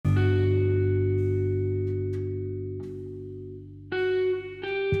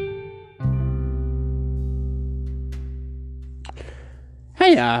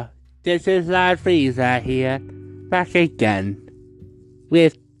Hiya, this is Lord Frieza here, back again,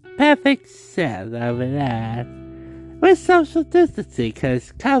 with perfect cell over there, with social distancing,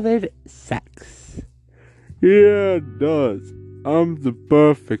 cause COVID sucks. Yeah, it does. I'm the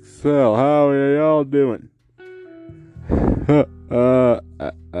perfect cell. How are y'all doing? Well,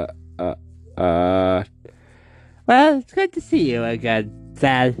 it's good to see you again,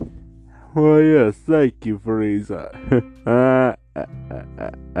 Sal. Well, yes, thank you, Frieza.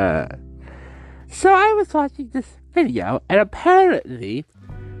 So I was watching this video, and apparently,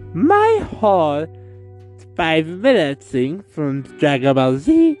 my whole 5-minute thing from Dragon Ball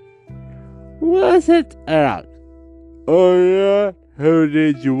Z wasn't around. Oh, yeah? Who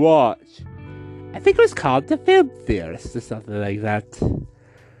did you watch? I think it was called The Film Theorist or something like that.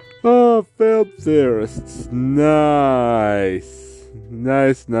 Oh, film theorists. Nice.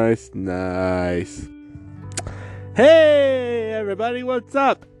 Nice. Hey, everybody, what's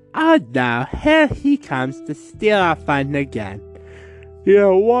up? Oh, no, here he comes to steal our fun again. Yeah,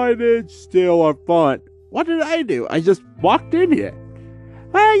 why did you steal our fun? What did I do? I just walked in here.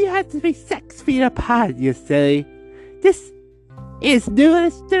 Well, you have to be 6 feet apart, you silly. This is new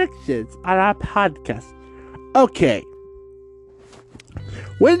restrictions on our podcast. Okay.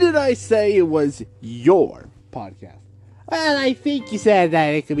 When did I say it was your podcast? Well, I think you said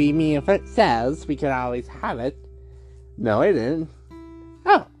that it could be me if it says we could always have it. No, I didn't.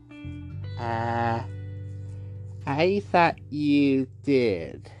 Oh. I thought you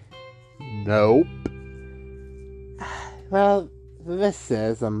did. Nope. Well, this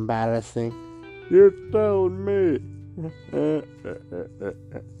is embarrassing. You're telling me.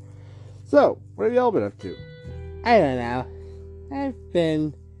 So, what have y'all been up to? I don't know. I've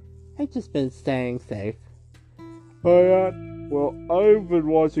just been staying safe. Oh, yeah? Well, I've been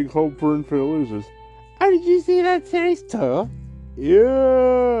watching Home for Infinite Losers. Oh, did you see that series too?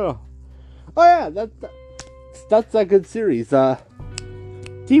 Yeah! Oh yeah, that's a good series. Team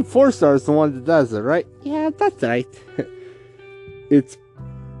 4-Star is the one that does it, right? Yeah, that's right. It's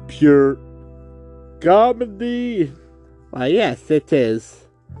pure comedy. Well, yes, it is.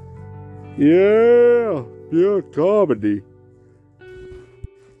 Yeah, pure comedy.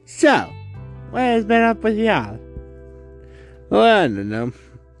 So, what has been up with y'all? Well, I don't know.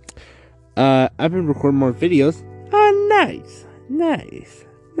 I've been recording more videos. Oh, nice.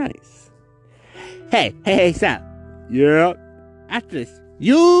 Hey, Sal. Yeah? After this,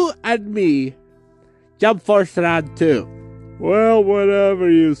 you and me jump force round 2. Well, whatever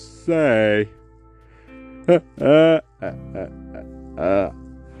you say. You're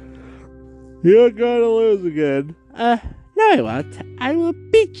gonna lose again. No I won't. I will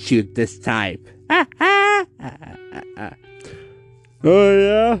beat you this time. Oh,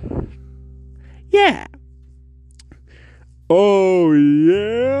 yeah? Yeah. Oh,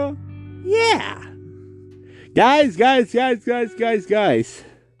 yeah? Yeah. Guys.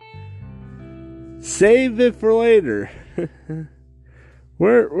 Save it for later.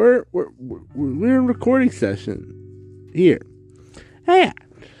 We're in recording session here. Oh, yeah.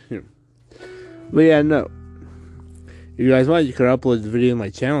 But yeah, no. If you guys want, you can upload the video to my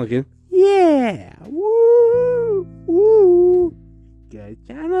channel again. Yeah. Woo. Good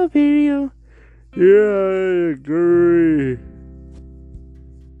channel video. Yeah, I agree.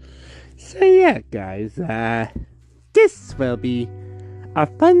 So yeah, guys, this will be a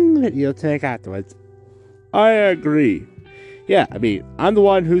fun video to make afterwards. I agree. Yeah, I mean, I'm the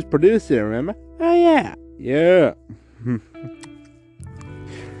one who's producing it, remember? Oh yeah. Yeah.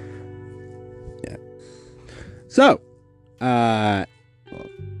 Yeah. So, I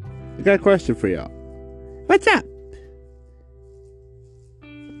got a question for y'all. What's up?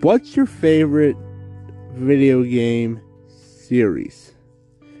 What's your favorite video game series?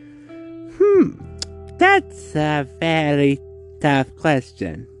 That's a very tough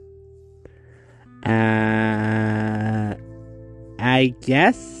question. I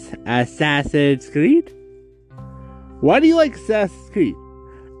guess Assassin's Creed? Why do you like Assassin's Creed?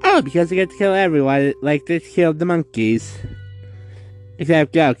 Oh, because I get to kill everyone like they killed the monkeys.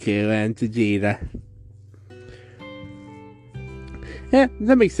 Except Goku and Vegeta. Yeah,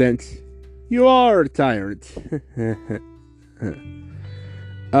 that makes sense. You are a tyrant.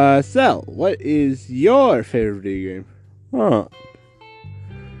 Cell, what is your favorite video game? Huh.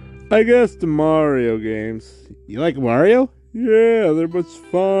 I guess the Mario games. You like Mario? Yeah, they're much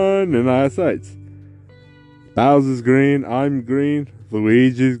fun and eyesights. Bowser's green, I'm green,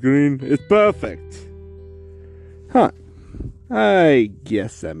 Luigi's green. It's perfect. Huh. I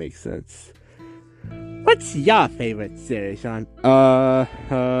guess that makes sense. What's your favorite series, Sean?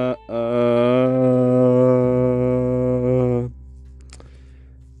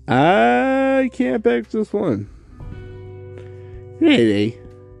 I can't pick just one. Really?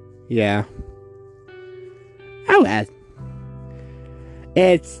 Yeah. Oh well.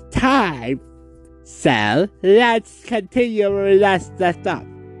 It's time, so let's continue where we last left off.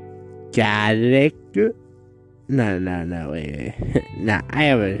 Garlic. No, wait. Nah, I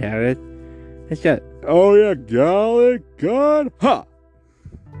haven't heard it. Let's just. Oh yeah, garlic gun, ha!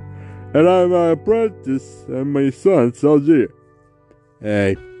 And I'm my apprentice and my son, Salji.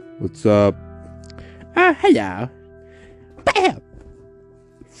 Hey, what's up? Oh, hello. Bam!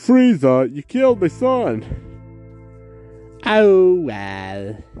 Frieza, you killed my son. Oh,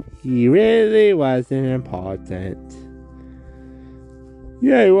 well. He really wasn't important.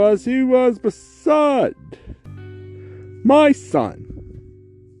 Yeah, he was my son. My son.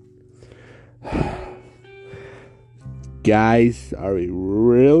 Guys, are we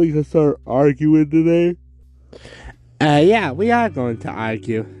really gonna start arguing today? Yeah, we are going to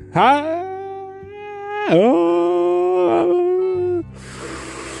argue.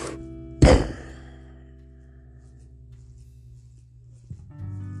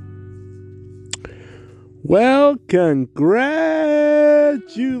 Well,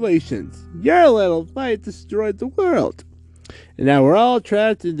 congratulations. Your little fight destroyed the world. And now we're all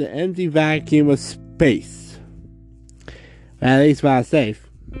trapped in the empty vacuum of space. Well, at least we're safe.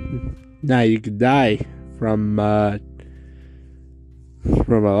 Now you could die from a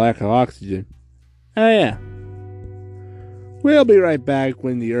lack of oxygen. Oh, yeah. We'll be right back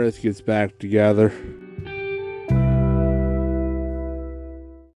when the Earth gets back together.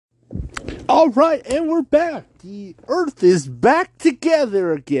 Alright, and we're back. The Earth is back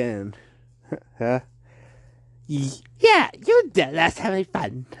together again. Huh? Yeah, you did. That's having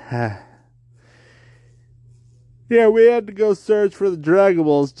fun. Yeah, we had to go search for the Dragon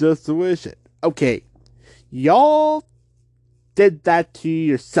Balls just to wish it. Okay, y'all did that to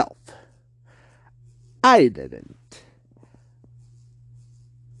yourself. I didn't.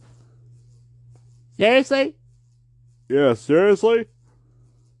 Seriously? Yeah, seriously?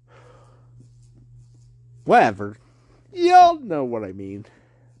 Whatever. Y'all know what I mean.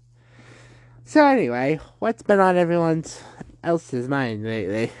 So anyway, what's been on everyone else's mind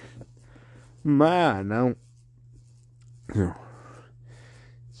lately? I don't know.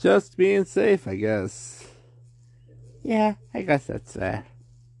 Just being safe, I guess. Yeah, I guess that's fair.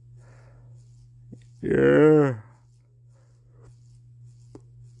 Yeah.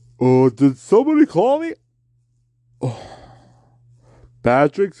 Oh, did somebody call me? Oh,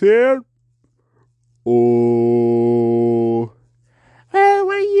 Patrick's here? Oh. Well,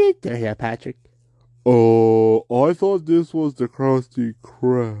 what are you doing here, Patrick? Oh, I thought this was the Krusty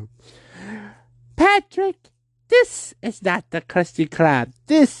Krab. Patrick, this is not the Krusty Krab.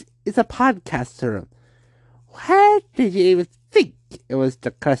 This is a podcast room. Where did you even think it was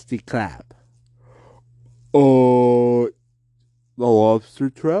the Krusty Krab? Oh, the lobster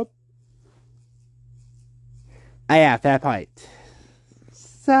trap? Oh, yeah, fair point.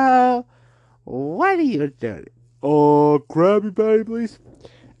 So, what are you doing? Oh, Krabby Patty, please.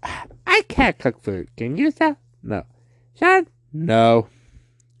 I can't cook food. Can you, sir? No. Sean? No.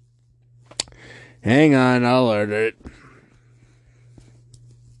 Hang on, I'll order it.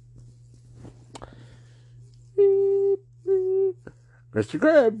 Mr.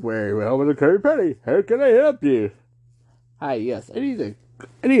 Krab, very well with a Krabby Patty. How can I help you? Hi, yes, I need a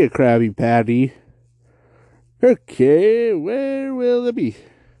Krabby Patty. Okay, where will it be?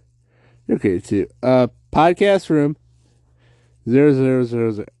 Okay, to podcast room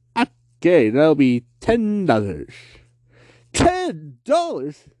 0000. Okay, that'll be $10.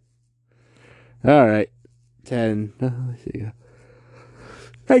 $10. All right, 10. Let's see.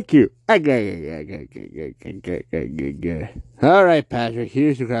 Thank you. All right, Patrick.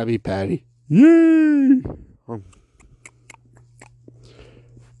 Here's your Krabby Patty. Yay!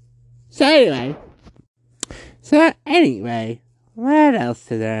 So anyway, what else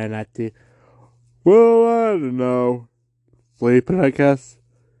did I not do? Well, I don't know. Sleeping, I guess.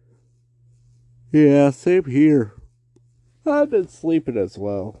 Yeah, same here. I've been sleeping as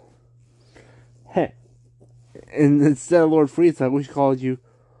well. Heh. And instead of Lord Frieza, we called you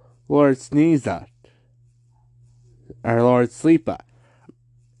Lord Sneezebot. Or Lord Sleepbot.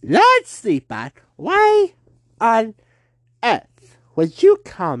 Lord Sleepbot? Why on earth would you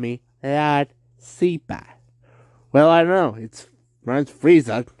call me Lord Sleepbot? Well, I don't know. It's runs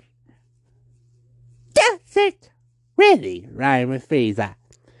Frieza. Does it really rhyme with Frieza?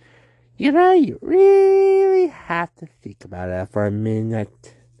 You know, you really have to think about it for a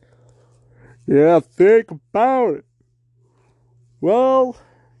minute. Yeah, think about it. Well,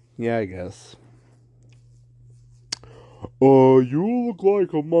 yeah, I guess. You look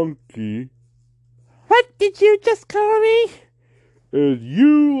like a monkey. What did you just call me? And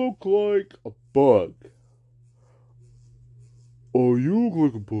you look like a bug. You look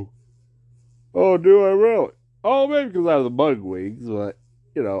like a bug. Oh, do I really? Oh, maybe because I have the bug wings, but,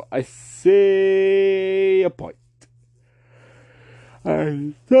 I see a point.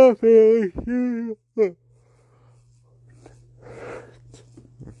 I definitely see.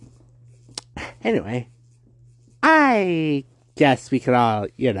 Anyway, I guess we could all,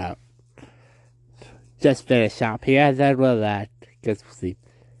 just finish up here, and then we'll, get some sleep.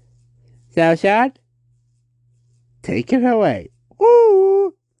 So, Sean, take it away.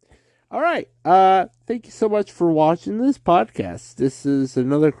 Woo! Alright, thank you so much for watching this podcast. This is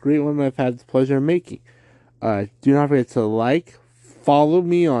another great one I've had the pleasure of making. Do not forget to follow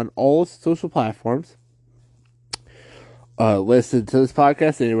me on all social platforms. Listen to this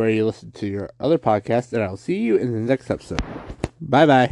podcast anywhere you listen to your other podcasts, and I'll see you in the next episode. Bye-bye.